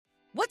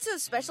What's so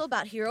special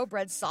about Hero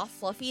Bread's soft,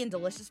 fluffy, and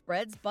delicious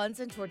breads, buns,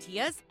 and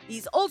tortillas?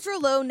 These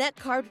ultra-low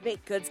net-carb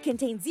baked goods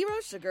contain zero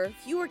sugar,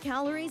 fewer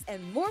calories,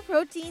 and more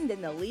protein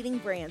than the leading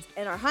brands,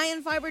 and are high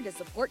in fiber to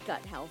support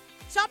gut health.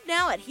 Shop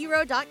now at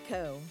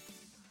hero.co.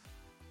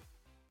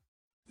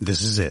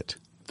 This is it.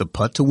 The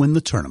putt to win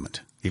the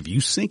tournament. If you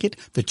sink it,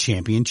 the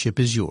championship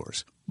is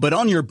yours. But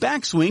on your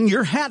backswing,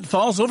 your hat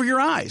falls over your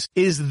eyes.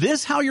 Is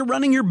this how you're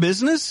running your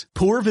business?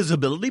 Poor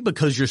visibility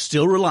because you're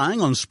still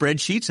relying on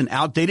spreadsheets and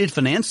outdated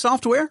finance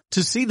software?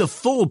 To see the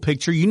full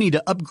picture, you need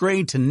to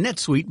upgrade to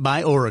NetSuite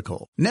by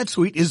Oracle.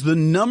 NetSuite is the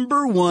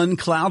 #1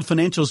 cloud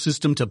financial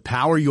system to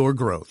power your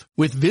growth.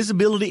 With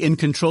visibility and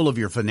control of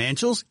your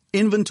financials,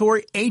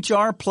 inventory,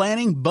 HR,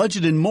 planning,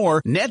 budget, and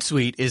more,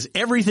 NetSuite is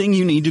everything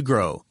you need to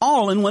grow,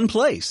 all in one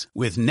place.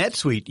 With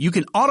NetSuite, you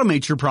can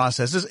automate your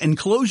processes and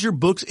close your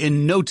books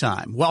in no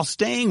time while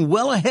staying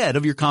well ahead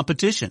of your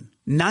competition.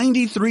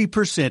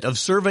 93% of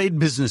surveyed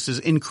businesses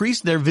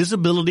increased their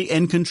visibility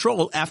and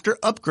control after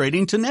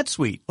upgrading to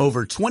NetSuite.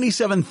 Over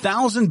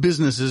 27,000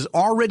 businesses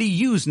already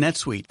use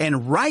NetSuite.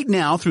 And right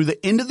now, through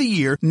the end of the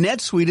year,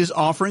 NetSuite is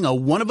offering a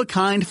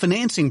one-of-a-kind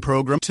financing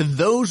program to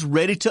those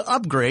ready to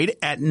upgrade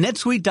at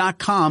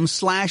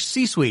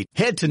netsuite.com/C-Suite.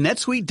 Head to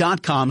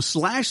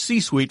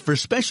netsuite.com/C-Suite for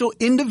special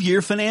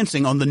end-of-year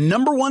financing on the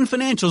 #1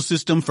 financial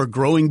system for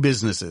growing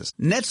businesses.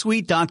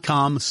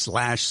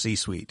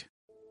 netsuite.com/C-Suite.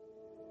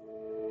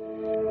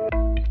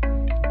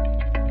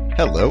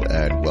 Hello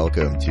and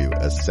welcome to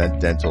Ascent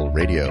Dental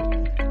Radio,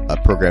 a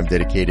program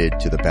dedicated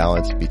to the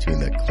balance between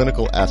the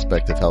clinical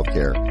aspect of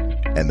healthcare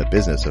and the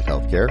business of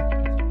healthcare.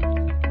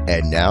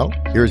 And now,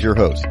 here's your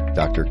host,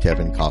 Dr.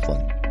 Kevin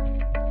Coughlin.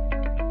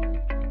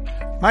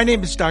 My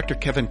name is Dr.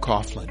 Kevin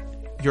Coughlin.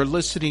 You're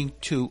listening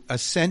to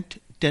Ascent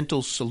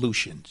Dental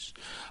Solutions.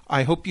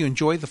 I hope you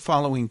enjoy the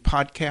following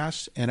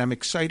podcast, and I'm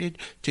excited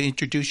to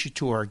introduce you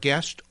to our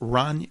guest,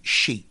 Ron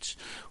Sheets,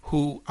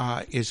 who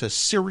is a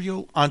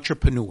serial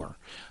entrepreneur.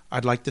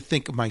 I'd like to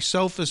think of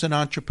myself as an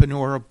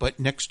entrepreneur, but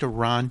next to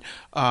Ron,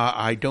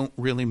 I don't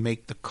really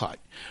make the cut.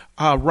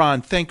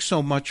 Ron, thanks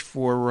so much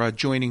for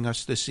joining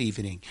us this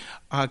evening.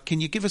 Can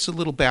you give us a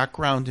little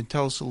background and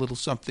tell us a little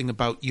something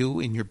about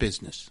you and your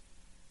business?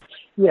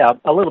 Yeah,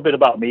 a little bit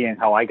about me and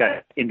how I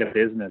got into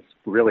business,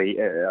 really,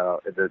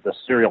 the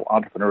serial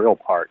entrepreneurial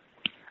part.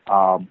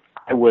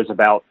 I was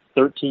about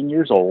 13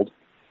 years old,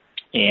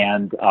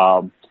 and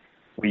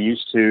we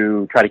used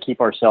to try to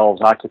keep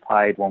ourselves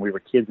occupied when we were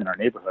kids in our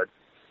neighborhood,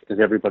 because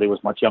everybody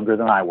was much younger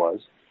than I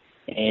was.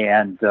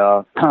 And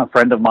a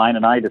friend of mine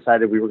and I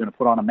decided we were going to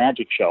put on a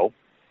magic show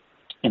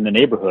in the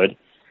neighborhood,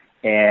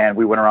 and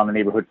we went around the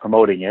neighborhood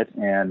promoting it,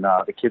 and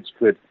the kids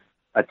could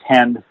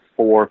attend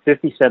for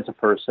 50 cents a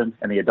person,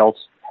 and the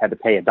adults had to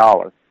pay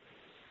 $1.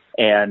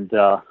 And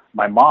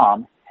my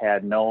mom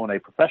had known a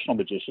professional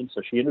magician,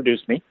 so she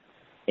introduced me,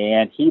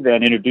 and he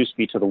then introduced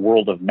me to the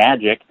world of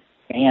magic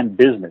and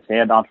business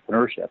and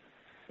entrepreneurship.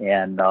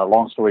 And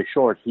long story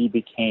short, he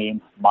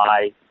became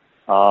my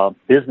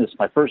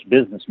first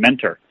business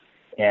mentor.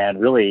 And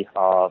really,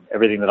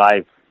 everything that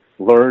I've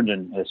learned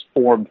and has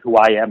formed who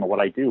I am and what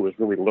I do is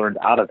really learned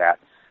out of that.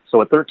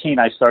 So at 13,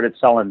 I started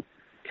selling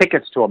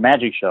tickets to a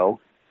magic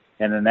show,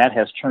 and then that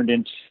has turned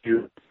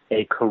into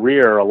a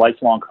career, a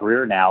lifelong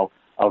career now,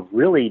 of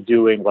really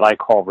doing what I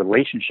call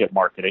relationship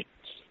marketing.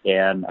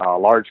 And a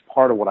large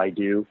part of what I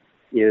do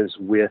is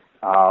with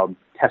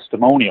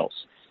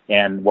testimonials.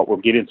 And what we'll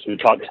get into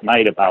talk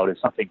tonight about is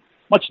something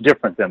much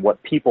different than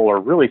what people are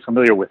really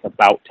familiar with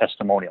about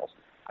testimonials.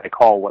 I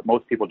call what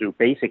most people do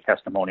basic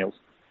testimonials,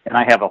 and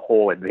I have a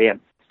whole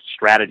advanced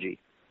strategy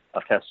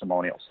of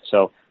testimonials.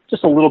 So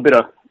just a little bit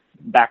of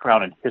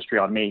background and history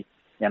on me,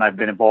 and I've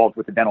been involved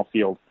with the dental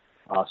field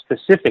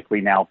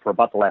specifically now for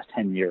about the last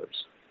 10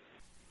 years.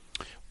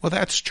 Well,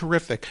 that's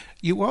terrific.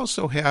 You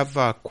also have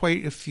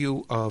quite a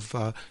few of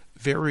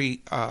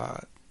very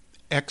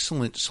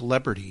excellent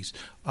celebrities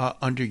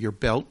under your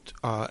belt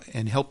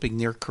and helping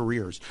their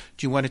careers.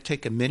 Do you want to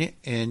take a minute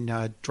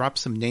and drop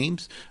some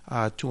names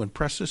to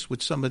impress us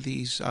with some of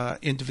these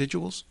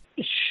individuals?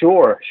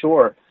 Sure.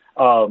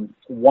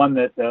 One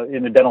that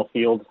in the dental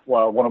field,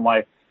 one of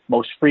my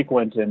most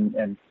frequent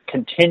and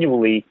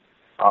continually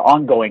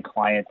ongoing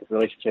client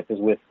relationship is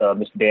with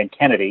Mr. Dan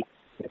Kennedy.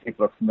 If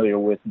people are familiar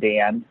with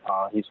Dan,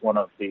 he's one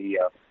of the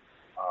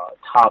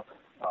top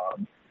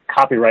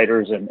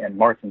copywriters and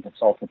marketing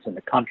consultants in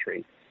the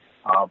country.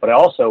 But I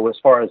also, as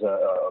far as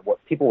what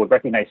people would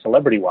recognize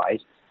celebrity-wise,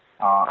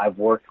 I've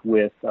worked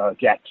with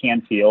Jack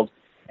Canfield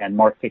and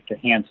Mark Victor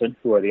Hansen,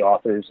 who are the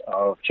authors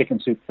of Chicken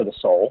Soup for the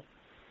Soul.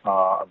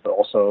 I've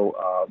also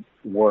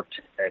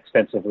worked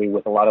extensively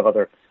with a lot of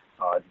other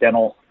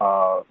dental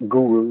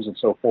gurus and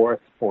so forth.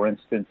 For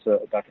instance,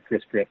 Dr.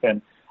 Chris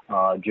Griffin,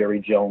 Jerry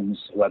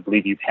Jones, who I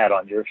believe you've had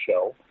on your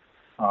show,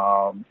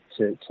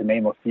 to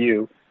name a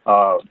few.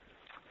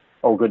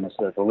 Oh, goodness,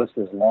 the list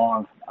is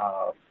long.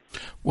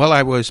 Well,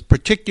 I was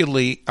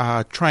particularly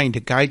trying to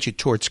guide you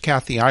towards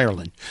Kathy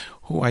Ireland,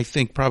 who I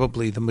think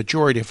probably the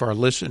majority of our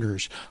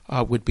listeners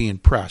would be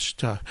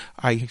impressed.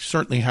 I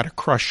certainly had a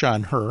crush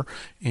on her,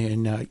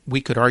 and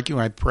we could argue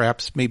I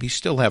perhaps maybe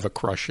still have a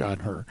crush on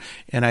her.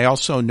 And I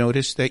also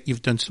noticed that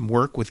you've done some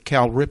work with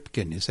Cal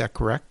Ripken. Is that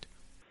correct?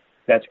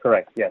 That's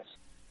correct, yes.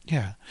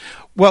 Yeah.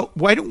 Well,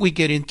 why don't we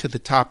get into the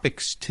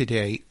topics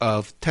today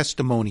of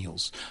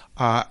testimonials?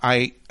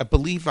 I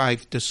believe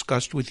I've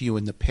discussed with you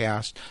in the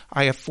past,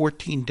 I have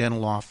 14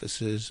 dental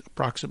offices,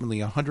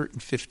 approximately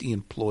 150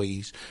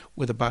 employees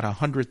with about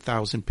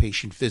 100,000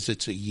 patient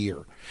visits a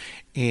year.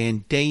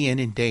 And day in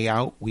and day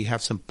out, we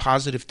have some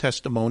positive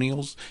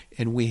testimonials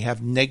and we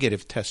have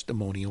negative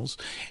testimonials.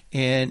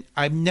 And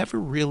I'm never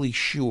really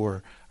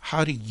sure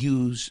how to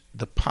use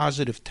the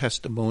positive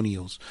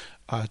testimonials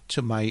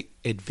to my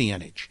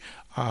advantage.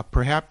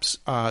 Perhaps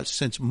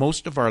since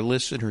most of our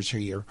listeners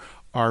here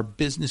are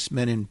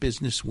businessmen and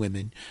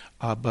businesswomen,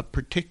 but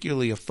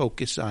particularly a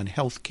focus on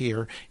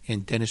healthcare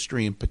and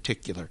dentistry in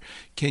particular,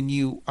 can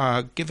you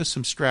give us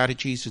some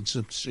strategies and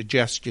some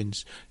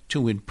suggestions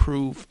to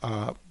improve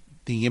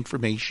the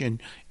information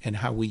and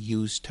how we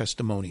use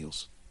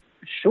testimonials?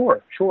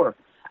 Sure.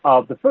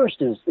 The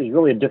first is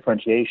really a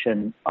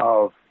differentiation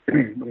of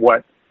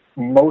what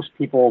most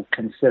people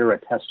consider a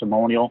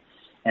testimonial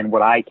and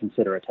what I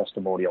consider a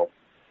testimonial.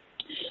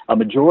 A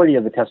majority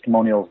of the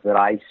testimonials that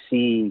I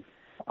see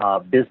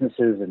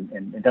businesses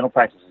and dental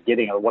practices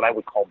getting are what I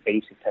would call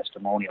basic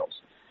testimonials.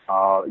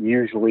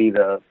 Usually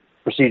the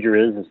procedure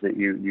is that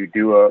you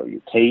do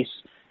a case,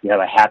 you have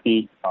a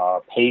happy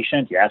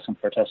patient, you ask them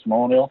for a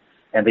testimonial,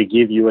 and they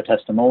give you a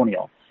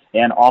testimonial.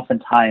 And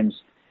oftentimes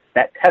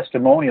that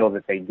testimonial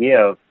that they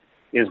give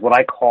is what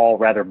I call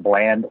rather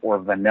bland or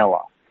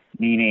vanilla,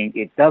 meaning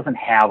it doesn't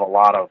have a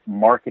lot of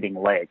marketing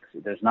legs.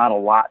 There's not a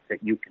lot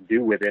that you can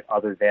do with it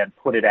other than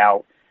put it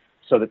out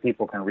so that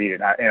people can read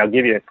it. And I'll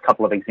give you a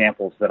couple of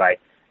examples that I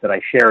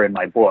share in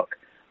my book.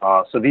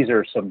 So these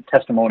are some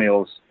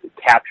testimonials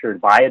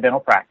captured by a dental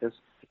practice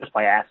just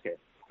by asking.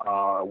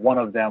 One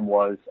of them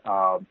was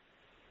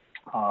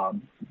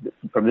from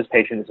this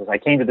patient. It says, "I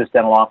came to this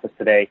dental office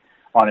today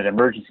on an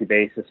emergency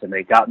basis, and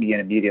they got me in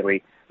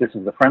immediately. This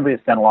is the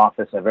friendliest dental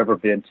office I've ever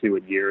been to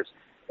in years,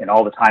 in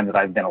all the time that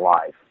I've been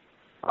alive."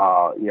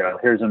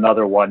 Here's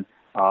another one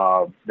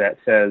that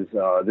says,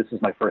 "This is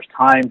my first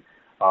time.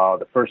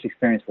 The first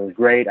experience was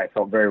great. I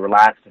felt very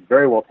relaxed and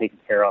very well taken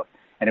care of,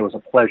 and it was a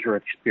pleasant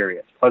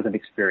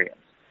experience.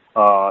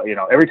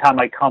 Every time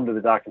I come to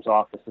the doctor's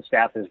office, the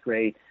staff is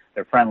great,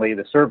 they're friendly,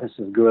 the service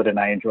is good, and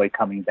I enjoy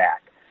coming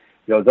back."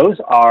 Those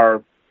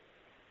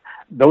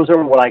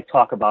are what I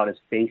talk about as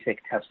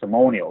basic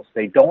testimonials.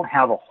 They don't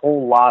have a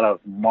whole lot of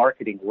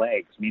marketing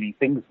legs, meaning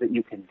things that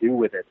you can do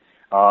with it,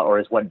 or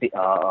as what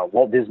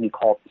Walt Disney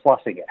called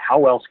plussing it.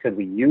 How else could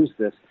we use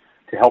this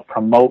to help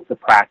promote the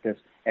practice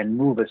and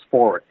move us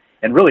forward?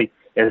 And really,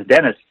 as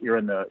dentists, you're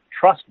in the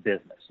trust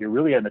business. You're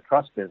really in the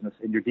trust business,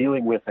 and you're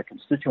dealing with a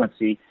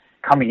constituency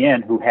coming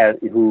in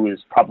who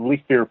is probably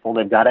fearful.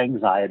 They've got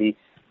anxiety.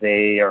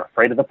 They are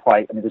afraid of the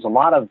price. I mean, there's a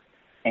lot of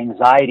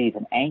anxieties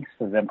and angst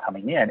of them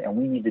coming in, and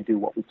we need to do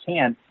what we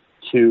can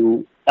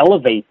to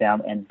elevate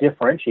them and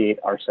differentiate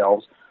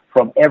ourselves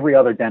from every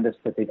other dentist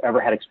that they've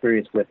ever had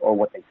experience with or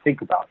what they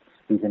think about,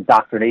 these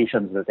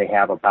indoctrinations that they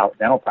have about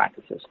dental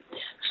practices.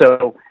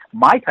 So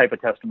my type of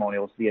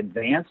testimonials, the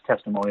advanced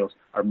testimonials,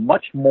 are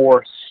much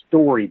more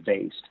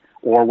story-based,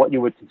 or what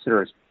you would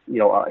consider as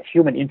a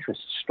human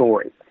interest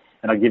story.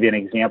 And I'll give you an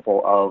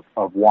example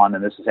of one,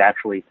 and this is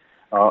actually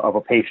of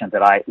a patient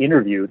that I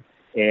interviewed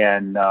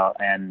and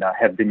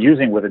have been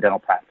using with a dental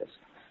practice.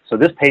 So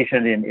this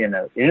patient in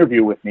an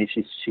interview with me,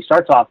 she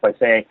starts off by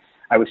saying,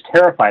 "I was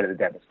terrified of the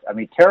dentist." I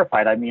mean,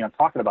 terrified, I'm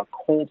talking about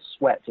cold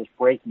sweat just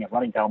breaking and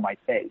running down my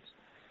face.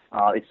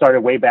 It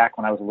started way back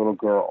when I was a little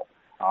girl.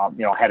 I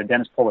had a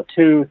dentist pull a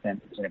tooth, and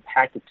it was an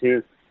impacted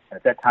tooth. And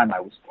at that time, I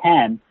was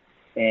 10,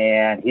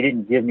 and he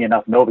didn't give me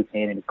enough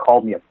Novocaine, and he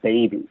called me a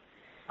baby.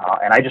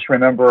 And I just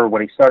remember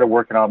when he started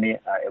working on me,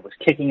 it was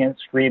kicking and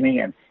screaming,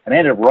 and I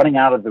ended up running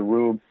out of the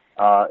room.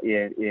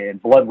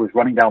 And blood was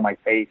running down my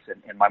face,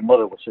 and my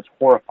mother was just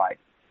horrified.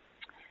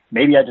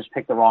 Maybe I just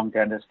picked the wrong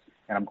dentist,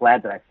 and I'm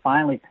glad that I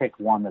finally picked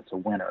one that's a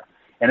winner.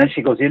 And then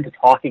she goes into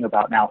talking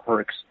about now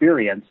her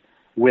experience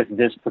with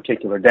this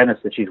particular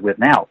dentist that she's with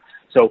now.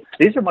 So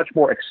these are much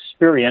more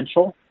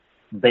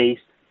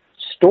experiential-based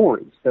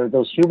stories. They're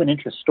those human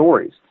interest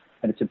stories.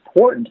 And it's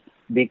important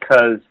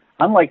because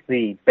unlike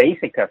the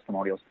basic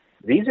testimonials,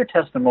 these are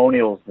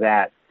testimonials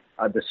that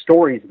the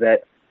stories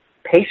that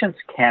patients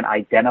can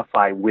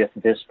identify with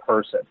this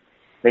person.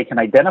 They can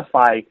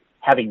identify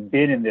having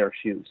been in their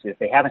shoes. If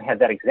they haven't had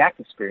that exact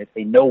experience,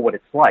 they know what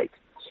it's like.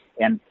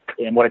 And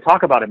what I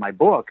talk about in my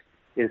book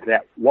is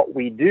that what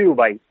we do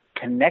by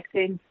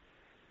connecting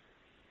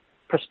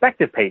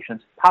prospective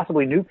patients,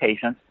 possibly new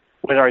patients,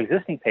 with our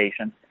existing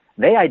patients,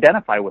 they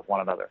identify with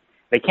one another.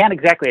 They can't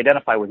exactly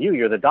identify with you.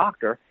 You're the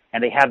doctor,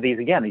 and they have these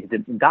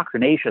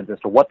indoctrinations as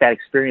to what that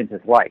experience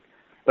is like.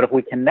 But if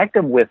we connect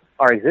them with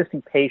our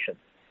existing patients,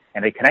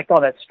 and they connect all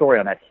that story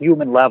on that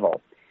human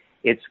level,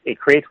 it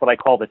creates what I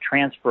call the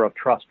transfer of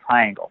trust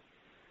triangle.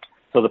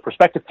 So the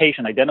prospective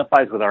patient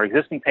identifies with our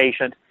existing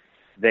patient,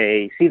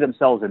 they see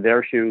themselves in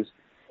their shoes,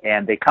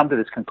 and they come to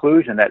this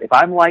conclusion that if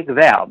I'm like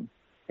them,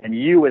 and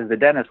you as the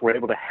dentist were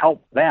able to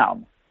help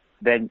them,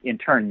 then in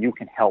turn you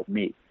can help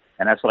me.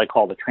 And that's what I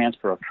call the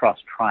transfer of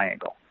trust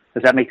triangle.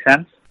 Does that make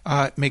sense?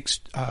 It makes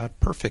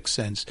perfect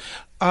sense.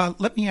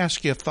 Let me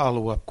ask you a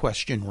follow-up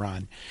question,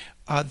 Ron.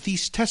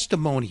 These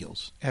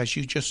testimonials, as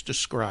you just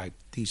described,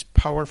 these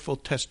powerful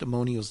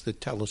testimonials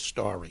that tell a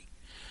story,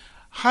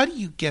 how do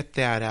you get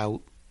that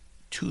out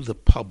to the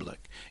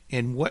public?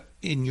 And what,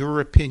 in your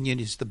opinion,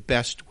 is the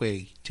best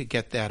way to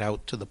get that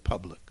out to the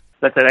public?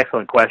 That's an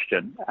excellent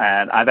question.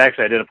 And I've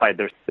actually identified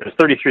there's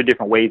 33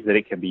 different ways that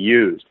it can be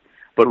used.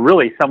 But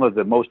really, some of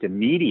the most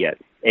immediate,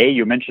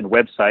 you mentioned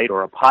website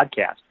or a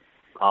podcast,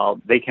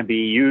 they can be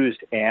used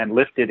and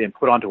lifted and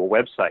put onto a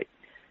website.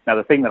 Now,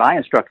 the thing that I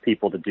instruct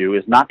people to do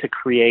is not to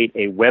create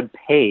a web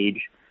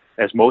page,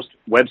 as most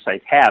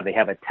websites have. They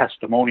have a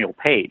testimonial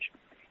page.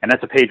 And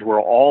that's a page where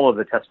all of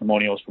the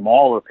testimonials from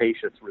all of the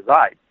patients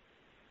reside.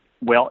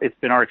 Well, it's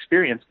been our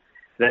experience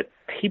that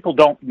people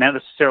don't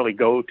necessarily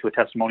go to a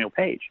testimonial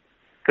page.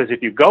 Because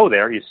if you go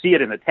there, you see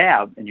it in the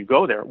tab, and you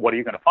go there, what are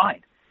you going to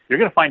find? You're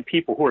going to find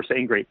people who are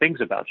saying great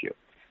things about you.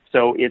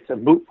 So it's a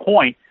moot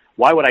point.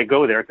 Why would I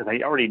go there? Because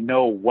I already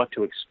know what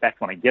to expect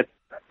when I get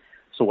there.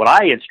 So what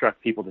I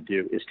instruct people to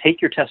do is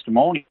take your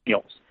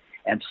testimonials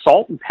and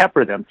salt and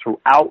pepper them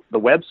throughout the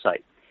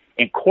website.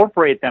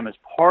 Incorporate them as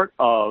part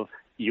of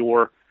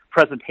your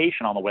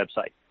presentation on the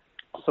website.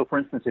 So, for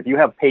instance, if you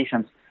have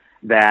patients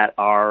that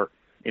are,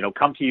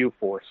 come to you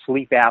for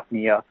sleep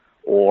apnea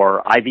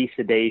or IV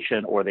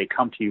sedation, or they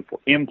come to you for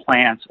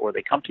implants, or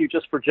they come to you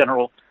just for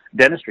general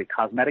dentistry,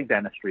 cosmetic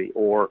dentistry,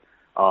 or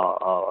they're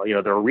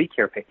a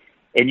recare page,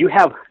 and you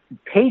have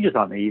pages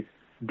on these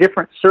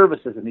different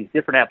services and these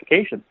different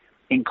applications,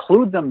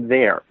 include them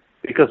there,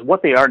 because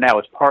what they are now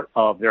is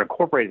they're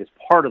incorporated as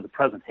part of the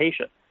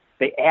presentation.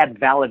 They add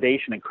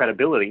validation and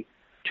credibility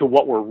to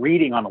what we're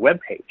reading on the web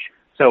page.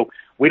 So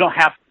we don't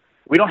have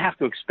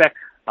to expect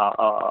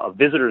a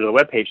visitor to the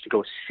web page to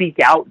go seek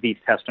out these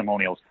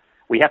testimonials.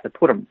 We have to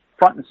put them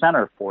front and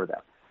center for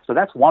them. So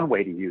that's one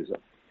way to use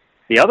them.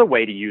 The other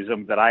way to use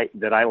them that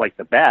I like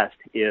the best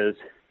is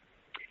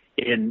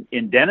in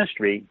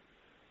dentistry.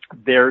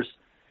 There's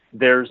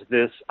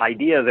this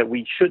idea that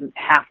we shouldn't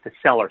have to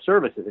sell our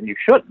services, and you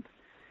shouldn't.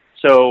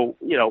 So,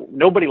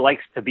 nobody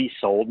likes to be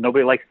sold.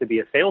 Nobody likes to be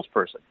a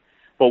salesperson.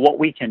 But what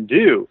we can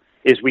do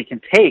is we can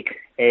take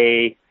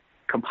a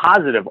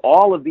composite of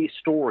all of these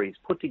stories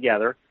put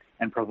together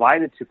and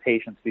provide it to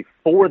patients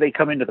before they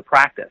come into the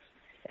practice.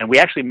 And we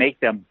actually make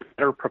them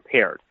better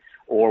prepared,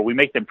 or we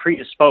make them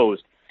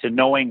predisposed to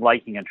knowing,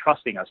 liking, and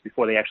trusting us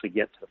before they actually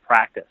get to the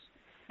practice.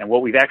 And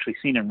what we've actually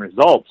seen in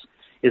results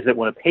is that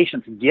when the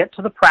patients get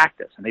to the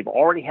practice and they've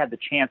already had the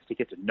chance to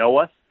get to know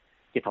us,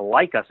 get to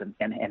like us,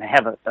 and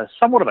have a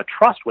somewhat of a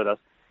trust with us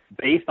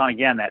based on,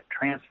 again, that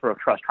transfer of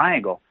trust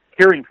triangle,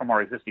 hearing from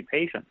our existing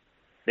patients,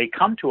 they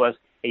come to us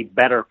a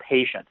better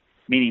patient,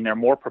 meaning they're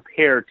more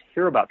prepared to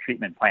hear about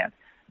treatment plans.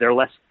 They're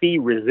less fee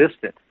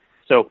resistant.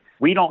 So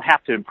we don't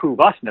have to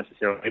improve us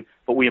necessarily,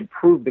 but we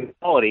improve the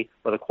quality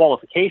or the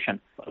qualification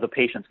of the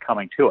patients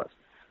coming to us.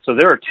 So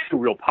there are two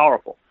real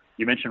powerful.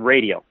 You mentioned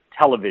radio,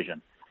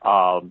 television,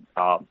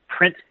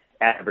 print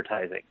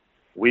advertising.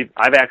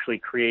 I've actually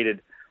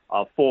created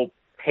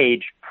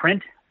full-page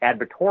print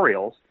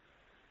advertorials,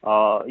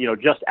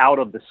 just out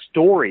of the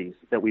stories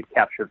that we've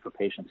captured for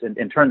patients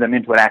and turned them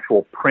into an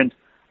actual print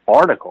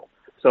article.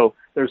 So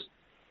there's,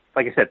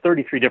 like I said,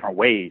 33 different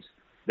ways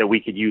that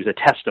we could use a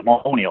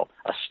testimonial,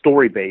 a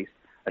story-based,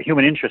 a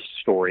human interest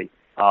story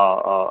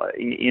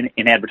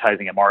in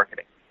advertising and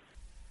marketing.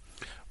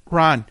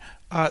 Ron,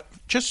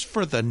 just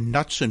for the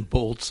nuts and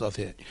bolts of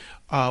it,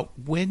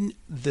 when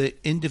the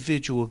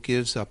individual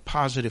gives a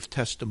positive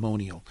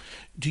testimonial,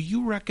 do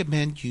you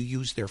recommend you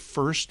use their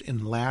first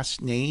and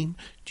last name?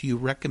 Do you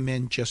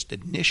recommend just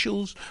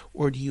initials,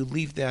 or do you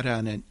leave that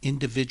on an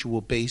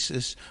individual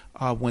basis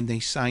when they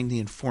sign the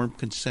informed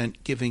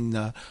consent, giving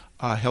the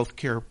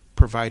healthcare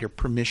provider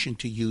permission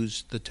to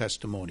use the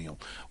testimonial?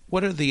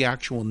 What are the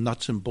actual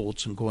nuts and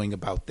bolts in going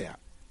about that?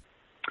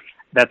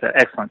 That's an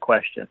excellent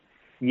question.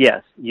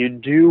 Yes, you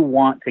do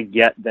want to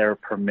get their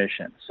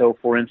permission. So,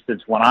 for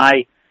instance, when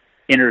I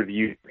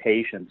interview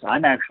patients,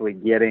 I'm actually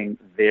getting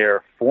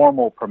their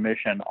formal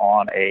permission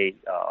on a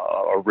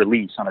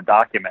release, on a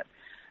document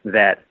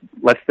that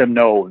lets them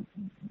know,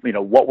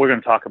 what we're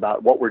going to talk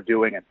about, what we're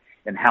doing,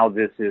 and how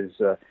this is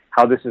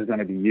going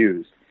to be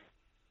used.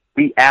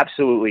 We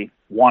absolutely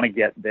want to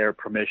get their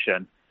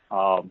permission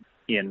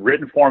in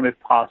written form, if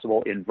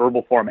possible, in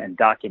verbal form, and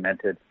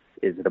documented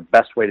is the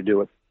best way to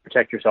do it.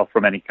 Protect yourself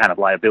from any kind of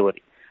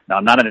liability. Now,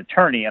 I'm not an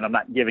attorney, and I'm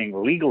not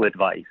giving legal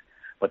advice,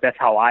 but that's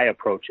how I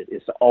approach it,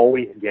 is to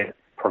always get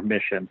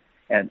permission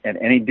and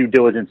any due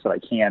diligence that I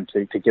can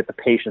to get the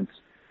patient's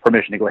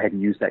permission to go ahead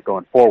and use that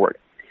going forward.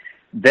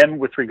 Then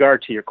with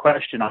regard to your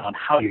question on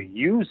how you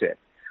use it,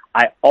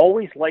 I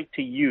always like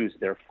to use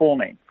their full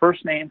name,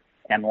 first name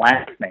and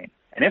last name.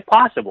 And if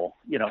possible,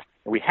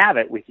 we have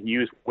it, we can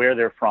use where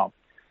they're from.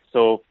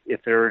 So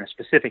if they're in a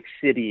specific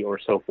city or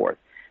so forth.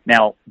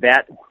 Now,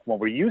 that when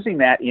we're using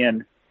that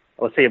in,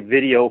 let's say, a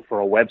video for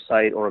a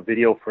website or a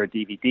video for a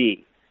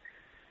DVD,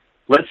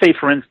 let's say,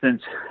 for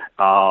instance,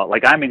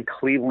 like I'm in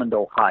Cleveland,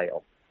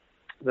 Ohio.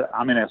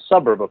 I'm in a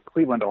suburb of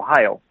Cleveland,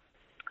 Ohio.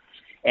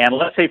 And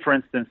let's say, for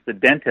instance, the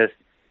dentist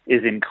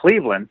is in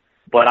Cleveland,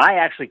 but I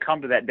actually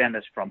come to that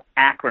dentist from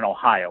Akron,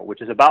 Ohio,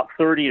 which is about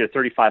 30 to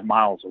 35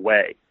 miles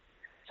away.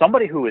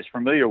 Somebody who is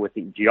familiar with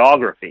the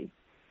geography,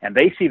 and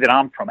they see that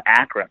I'm from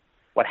Akron,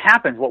 what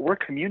happens, what we're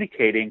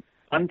communicating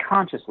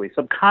unconsciously,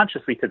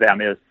 subconsciously to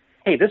them is,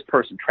 hey, this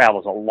person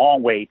travels a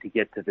long way to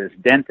get to this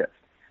dentist.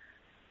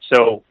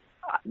 So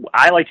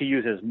I like to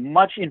use as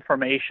much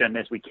information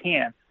as we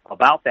can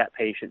about that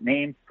patient,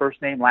 name,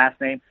 first name,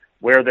 last name,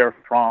 where they're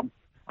from,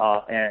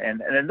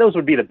 and those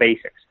would be the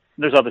basics.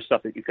 There's other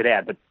stuff that you could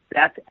add, but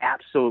that's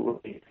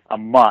absolutely a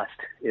must,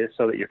 is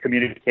so that you're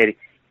communicating.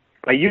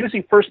 By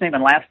using first name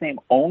and last name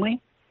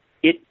only,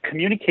 it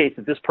communicates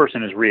that this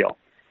person is real.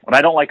 What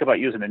I don't like about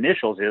using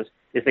initials is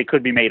they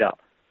could be made up.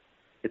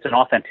 It's an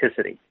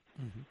authenticity.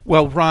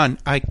 Well, Ron,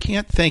 I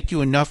can't thank you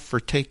enough for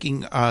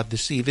taking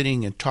this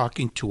evening and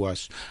talking to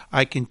us.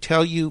 I can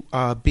tell you,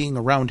 being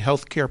around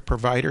healthcare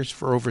providers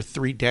for over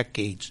 3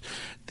 decades,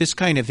 this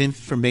kind of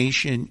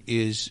information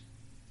is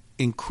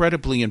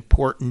incredibly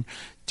important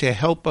to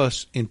help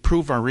us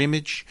improve our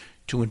image,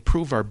 to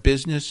improve our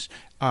business,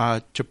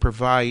 to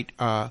provide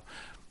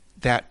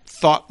that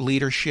thought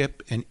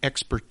leadership and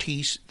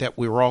expertise that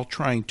we're all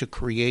trying to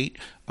create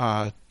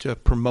to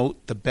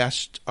promote the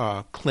best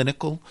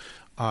clinical,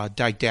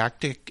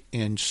 didactic,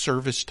 and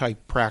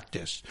service-type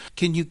practice.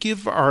 Can you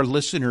give our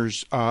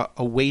listeners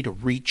a way to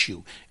reach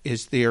you?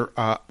 Is there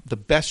the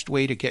best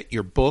way to get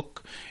your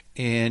book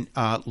and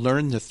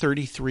learn the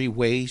 33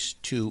 ways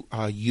to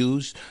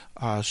use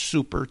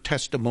super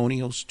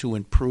testimonials to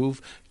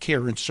improve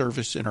care and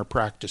service in our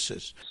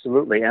practices?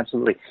 Absolutely,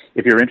 absolutely.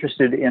 If you're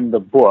interested in the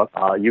book,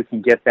 you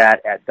can get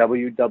that at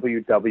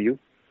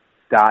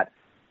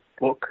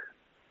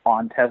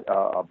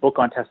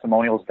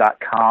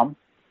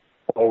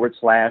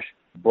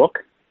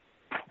www.bookontestimonials.com/book.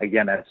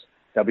 Again, that's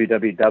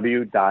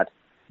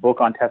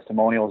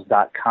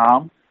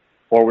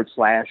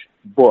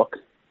www.bookontestimonials.com/book.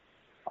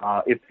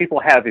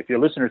 If your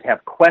listeners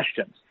have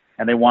questions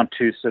and they want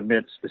to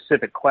submit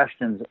specific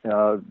questions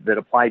that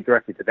apply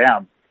directly to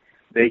them,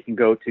 they can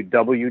go to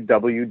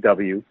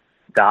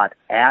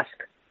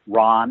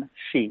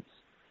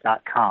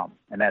www.askronsheets.com,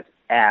 and that's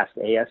ask,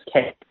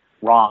 A-S-K,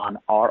 Ron,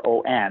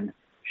 R-O-N,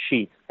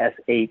 Sheets,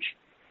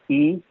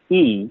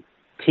 S-H-E-E,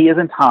 T as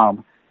in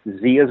Tom,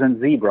 Z as in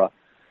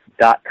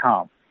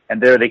zebra.com.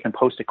 And there they can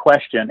post a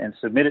question and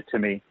submit it to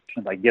me.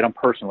 I get them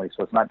personally,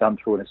 so it's not done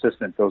through an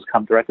assistant. Those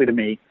come directly to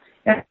me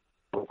and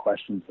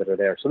questions that are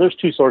there. So there's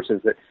 2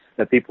 sources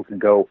that people can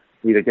go,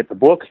 either get the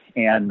book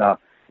and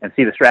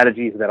see the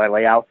strategies that I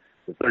lay out.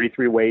 The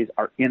 33 ways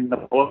are in the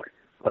book,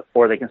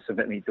 or they can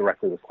submit me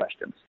directly with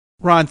questions.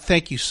 Ron,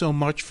 thank you so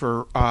much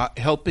for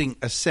helping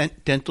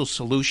Ascent Dental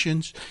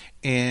Solutions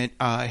and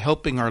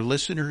helping our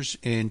listeners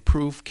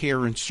improve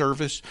care and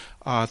service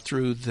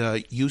through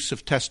the use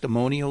of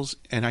testimonials,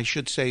 and I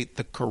should say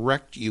the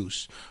correct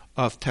use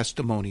of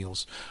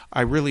testimonials.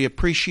 I really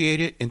appreciate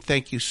it, and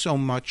thank you so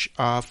much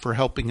for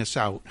helping us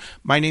out.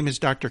 My name is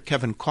Dr.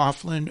 Kevin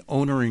Coughlin,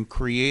 owner and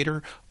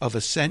creator of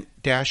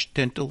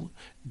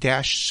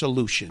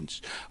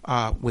Ascent-Dental-Solutions,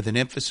 with an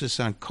emphasis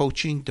on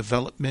coaching,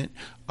 development,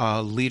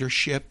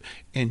 leadership,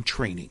 and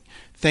training.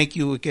 Thank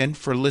you again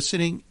for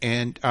listening,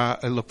 and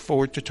I look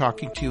forward to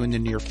talking to you in the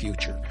near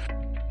future.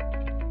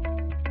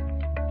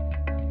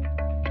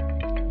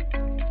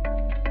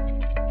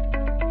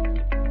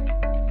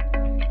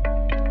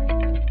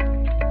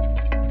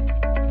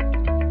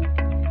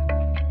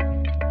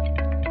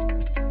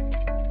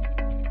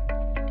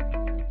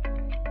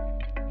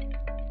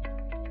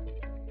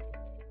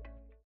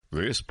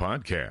 This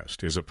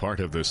podcast is a part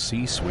of the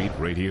C-Suite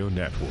Radio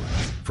Network.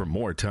 For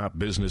more top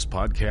business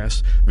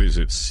podcasts,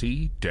 visit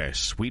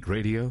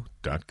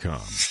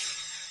c-suiteradio.com.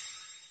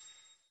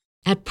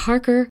 At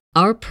Parker,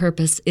 our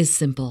purpose is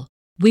simple.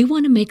 We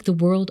want to make the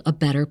world a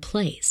better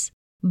place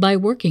by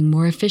working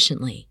more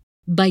efficiently,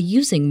 by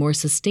using more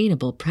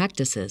sustainable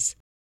practices,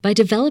 by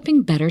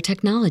developing better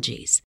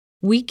technologies.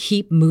 We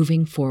keep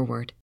moving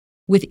forward.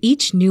 With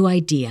each new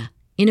idea,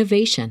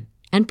 innovation,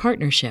 and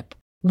partnership,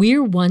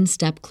 we're one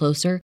step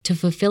closer to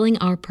fulfilling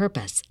our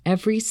purpose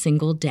every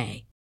single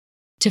day.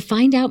 To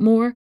find out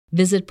more,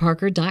 visit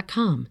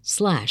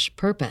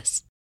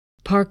parker.com/purpose.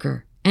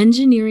 Parker,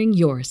 engineering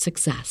your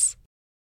success.